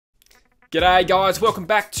G'day guys, welcome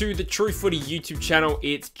back to the True Footy YouTube channel.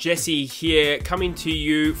 It's Jesse here, coming to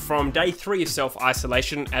you from day 3 of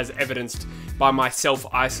self-isolation, as evidenced by my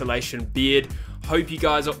self-isolation beard. Hope you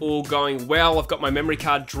guys are all going well. I've got my memory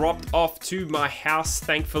card dropped off to my house,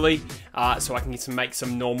 thankfully, so I can make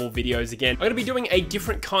some normal videos again. I'm going to be doing a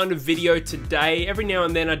different kind of video today. Every now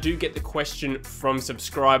and then I do get the question from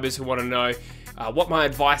subscribers who want to know what my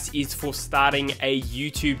advice is for starting a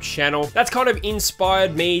YouTube channel. That's kind of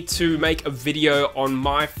inspired me to make a video on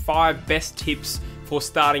my 5 best tips for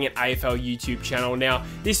starting an AFL YouTube channel. Now,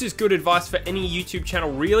 this is good advice for any YouTube channel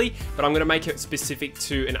really, but I'm gonna make it specific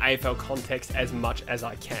to an AFL context as much as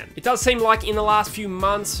I can. It does seem like in the last few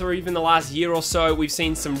months or even the last year or so, we've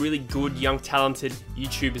seen some really good, young, talented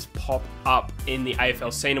YouTubers pop up in the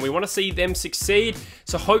AFL scene, and we wanna see them succeed.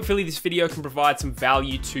 So hopefully this video can provide some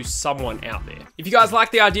value to someone out there. If you guys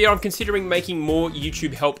like the idea, I'm considering making more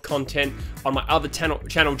YouTube help content on my other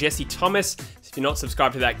channel, Jesse Thomas. If you're not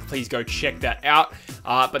subscribed to that, please go check that out.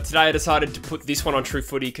 But today I decided to put this one on True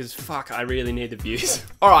Footy because fuck, I really need the views.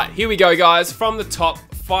 All right, here we go guys. From the top,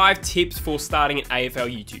 5 tips for starting an AFL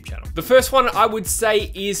YouTube channel. The first one I would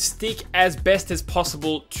say is stick as best as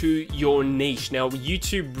possible to your niche. Now,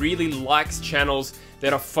 YouTube really likes channels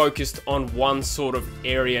that are focused on one sort of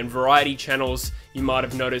area, and variety channels, you might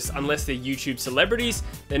have noticed, unless they're YouTube celebrities,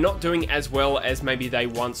 they're not doing as well as maybe they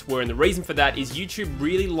once were. And the reason for that is YouTube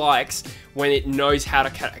really likes when it knows how to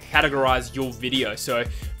categorize your video. So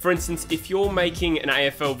for instance, if you're making an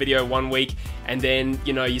AFL video one week and then,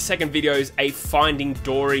 you know, your second video is a Finding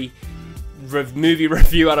Dory movie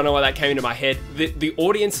review, I don't know why that came into my head. The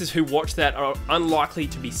audiences who watch that are unlikely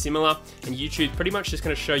to be similar, and YouTube's pretty much just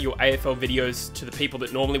going to show your AFL videos to the people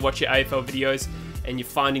that normally watch your AFL videos, and your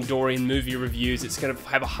Finding Dory and movie reviews, it's going to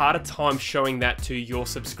have a harder time showing that to your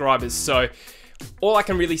subscribers. So all I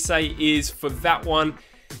can really say is for that one,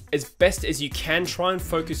 as best as you can, try and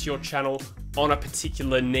focus your channel on a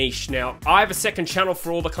particular niche. Now, I have a second channel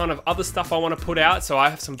for all the kind of other stuff I want to put out, so I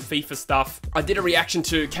have some FIFA stuff. I did a reaction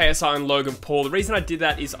to KSI and Logan Paul. The reason I did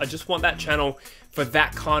that is I just want that channel for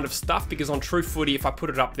that kind of stuff, because on True Footy, if I put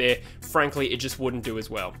it up there, frankly, it just wouldn't do as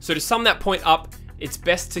well. So to sum that point up, it's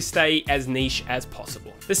best to stay as niche as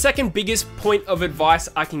possible. The second biggest point of advice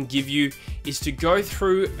I can give you is to go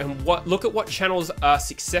through and look at what channels are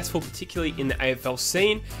successful, particularly in the AFL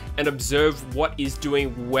scene, and observe what is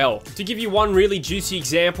doing well. To give you one really juicy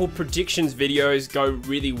example, predictions videos go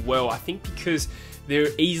really well, I think because they're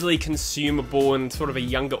easily consumable and sort of a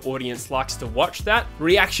younger audience likes to watch that.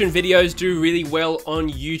 Reaction videos do really well on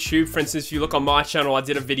YouTube. For instance, if you look on my channel, I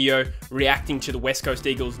did a video reacting to the West Coast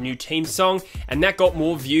Eagles' new team song, and that got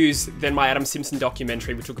more views than my Adam Simpson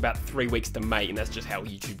documentary, which took about 3 weeks to make, and that's just how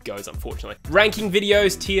YouTube goes, unfortunately. Ranking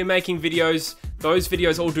videos, tier making videos, those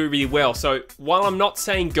videos all do really well. So while I'm not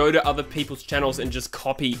saying go to other people's channels and just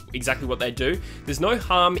copy exactly what they do, there's no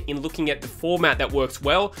harm in looking at the format that works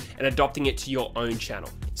well and adopting it to your own channel.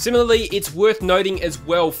 Similarly, it's worth noting as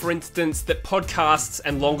well, for instance, that podcasts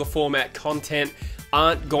and longer format content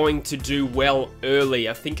aren't going to do well early.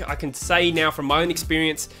 I think I can say now from my own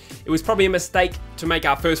experience, it was probably a mistake to make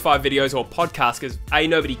our first 5 videos or podcasts, because A,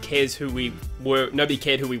 nobody cares who we were, nobody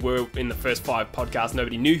cared who we were in the first 5 podcasts,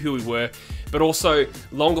 nobody knew who we were, but also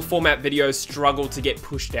longer format videos struggle to get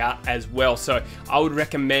pushed out as well. So I would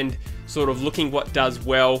recommend sort of looking what does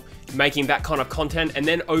well, making that kind of content, and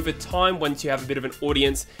then over time, once you have a bit of an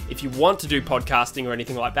audience, if you want to do podcasting or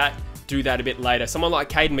anything like that, do that a bit later. Someone like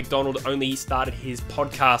Caden McDonald only started his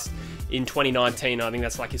podcast in 2019. I think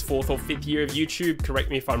that's like his 4th or 5th year of YouTube. Correct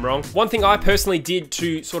me if I'm wrong. One thing I personally did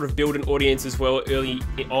to sort of build an audience as well early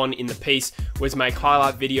on in the piece was make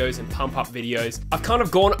highlight videos and pump up videos. I've kind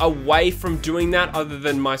of gone away from doing that, other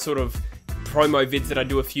than my sort of promo vids that I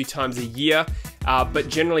do a few times a year. But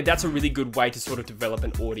generally that's a really good way to sort of develop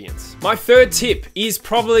an audience. My third tip is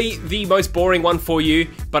probably the most boring one for you,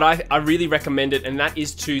 but I really recommend it, and that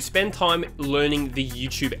is to spend time learning the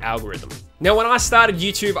YouTube algorithm. Now, when I started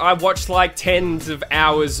YouTube, I watched like tens of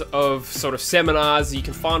hours of sort of seminars. You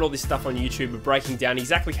can find all this stuff on YouTube of breaking down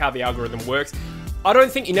exactly how the algorithm works. I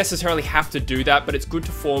don't think you necessarily have to do that, but it's good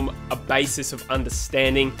to form a basis of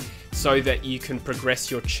understanding so that you can progress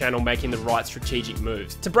your channel making the right strategic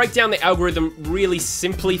moves. To break down the algorithm really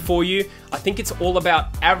simply for you, I think it's all about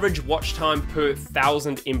average watch time per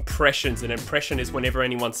 1,000 impressions. An impression is whenever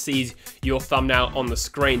anyone sees your thumbnail on the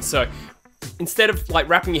screen. So instead of like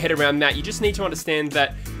wrapping your head around that, you just need to understand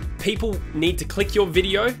that people need to click your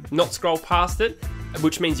video, not scroll past it.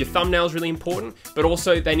 which means your thumbnail is really important, but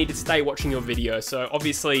also they need to stay watching your video. So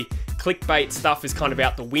obviously clickbait stuff is kind of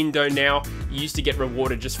out the window now. You used to get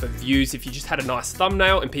rewarded just for views. If you just had a nice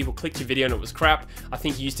thumbnail and people clicked your video and it was crap, I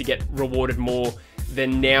think you used to get rewarded more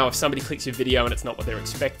than now. If somebody clicks your video and it's not what they're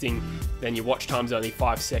expecting, then your watch time's only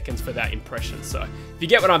 5 seconds for that impression. So if you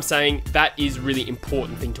get what I'm saying, that is a really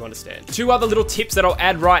important thing to understand. 2 other little tips that I'll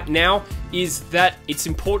add right now is that it's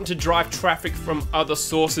important to drive traffic from other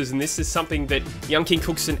sources, and this is something that Young King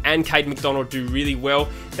Cookson and Cade McDonald do really well.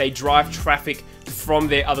 They drive traffic from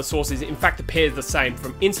their other sources. In fact, the pair is the same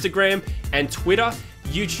from Instagram and Twitter.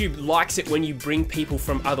 YouTube likes it when you bring people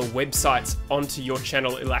from other websites onto your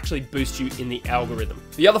channel. It'll actually boost you in the algorithm.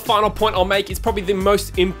 The other final point I'll make is probably the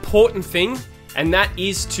most important thing, and that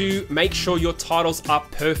is to make sure your titles are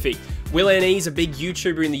perfect. Will N.E.'s a big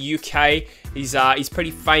YouTuber in the UK. He's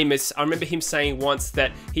pretty famous. I remember him saying once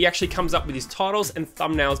that he actually comes up with his titles and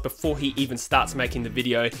thumbnails before he even starts making the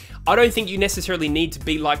video. I don't think you necessarily need to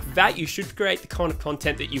be like that. You should create the kind of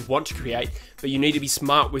content that you want to create, but you need to be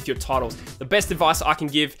smart with your titles. The best advice I can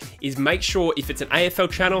give is make sure if it's an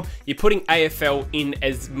AFL channel, you're putting AFL in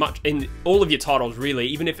as much in all of your titles really,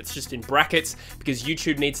 even if it's just in brackets, because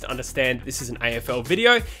YouTube needs to understand this is an AFL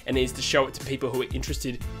video and needs to show it to people who are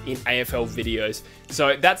interested in AFL videos.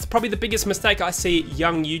 So that's probably the biggest mistake I see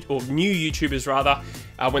young new YouTubers rather,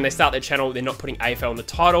 when they start their channel, they're not putting AFL in the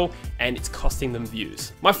title and it's costing them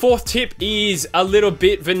views. My 4th tip is a little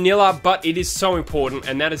bit vanilla, but it is so important,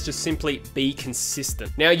 and that is just simply be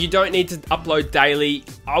consistent. Now, you don't need to upload daily.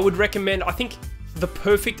 I would recommend, I think the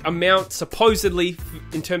perfect amount supposedly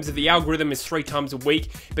in terms of the algorithm is 3 times a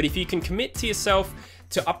week, but if you can commit to yourself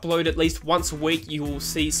to upload at least once a week, you will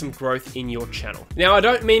see some growth in your channel. Now, I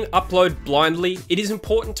don't mean upload blindly. It is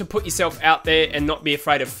important to put yourself out there and not be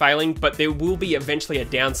afraid of failing, but there will be eventually a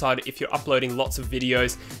downside if you're uploading lots of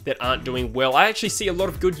videos that aren't doing well. I actually see a lot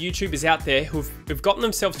of good YouTubers out there who've gotten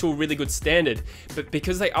themselves to a really good standard, but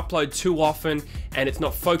because they upload too often and it's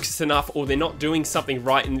not focused enough, or they're not doing something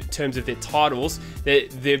right in terms of their titles,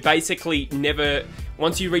 they're basically never...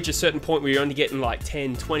 Once you reach a certain point where you're only getting like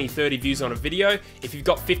 10, 20, 30 views on a video, if you've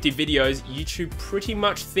got 50 videos, YouTube pretty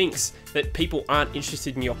much thinks that people aren't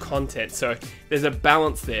interested in your content. So there's a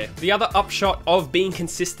balance there. The other upshot of being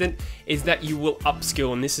consistent is that you will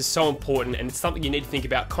upskill, and this is so important, and it's something you need to think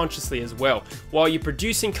about consciously as well. While you're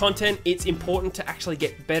producing content, it's important to actually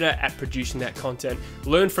get better at producing that content.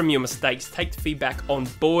 Learn from your mistakes, take the feedback on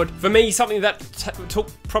board. For me, something that took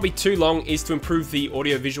probably too long is to improve the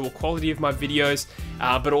audio-visual quality of my videos,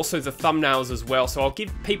 but also the thumbnails as well. So I'll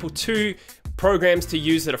give people 2 programs to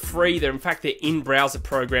use that are free. They're in-browser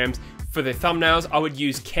programs. For the thumbnails, I would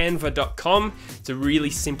use canva.com. It's a really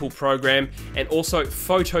simple program, and also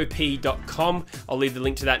photop.com. I'll leave the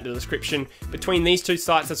link to that in the description. Between these 2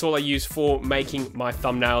 sites, that's all I use for making my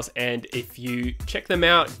thumbnails, and if you check them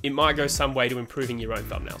out, it might go some way to improving your own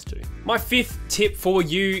thumbnails too. My 5th tip for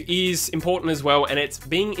you is important as well, and it's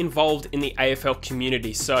being involved in the AFL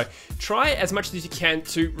community. So try as much as you can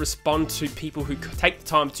to respond to people who take the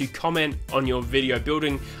time to comment on your video,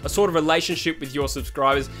 building a sort of relationship with your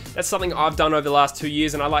subscribers. That's something I've done over the last 2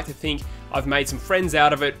 years, and I like to think I've made some friends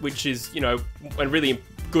out of it, which is, you know, a really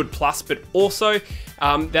good plus, but also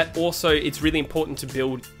it's really important to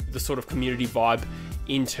build the sort of community vibe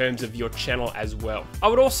in terms of your channel as well. I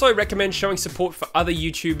would also recommend showing support for other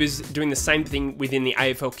YouTubers doing the same thing within the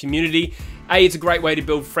AFL community. It's a great way to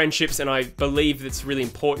build friendships, and I believe it's really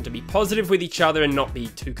important to be positive with each other and not be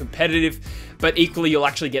too competitive, but equally you'll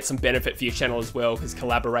actually get some benefit for your channel as well, because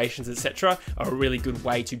collaborations, etc. are a really good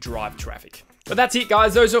way to drive traffic. But that's it,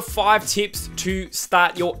 guys. Those are 5 tips to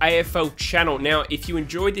start your AFL channel. Now, if you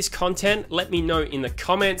enjoyed this content, let me know in the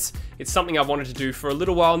comments. It's something I've wanted to do for a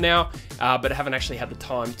little while now, but I haven't actually had the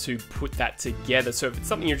time to put that together. So if it's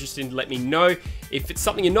something you're interested in, let me know. If it's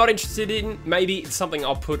something you're not interested in, maybe it's something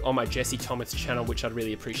I'll put on my Jesse Thomas channel, which I'd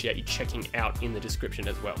really appreciate you checking out in the description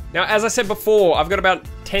as well. Now, as I said before, I've got about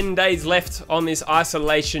 10 days left on this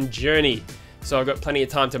isolation journey. So I've got plenty of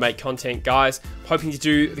time to make content, guys. Hoping to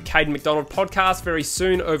do the Cade McDonald podcast very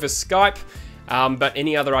soon over Skype. But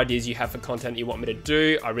any other ideas you have for content that you want me to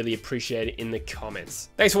do, I really appreciate it in the comments.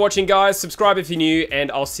 Thanks for watching, guys. Subscribe if you're new,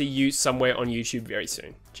 and I'll see you somewhere on YouTube very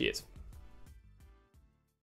soon. Cheers.